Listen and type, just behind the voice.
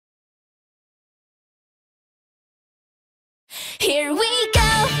Here we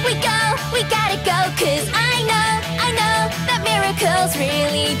go, we gotta go. 'Cause I know that miracles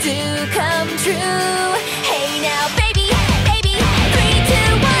really do come true. Hey now baby, baby, 3, 2,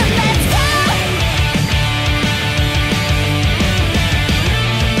 1, let's go.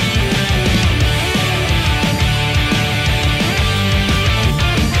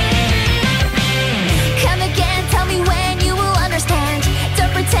 Come again, tell me when you will understand.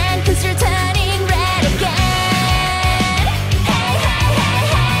 Don't pretend 'cause you're turning red again. Hey, hey, hey,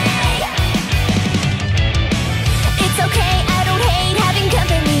 hey. It's okay, I don't hate having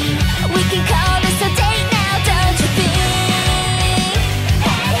company. We can call this a date now, don't you think?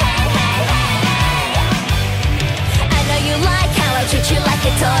 Hey, hey, hey, hey. I know you like how I treat you like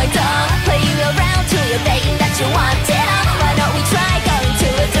a toy doll. Play you around till you're begging that you want it all. Why don't we try going to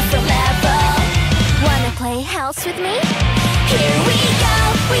a different level? Wanna play house with me?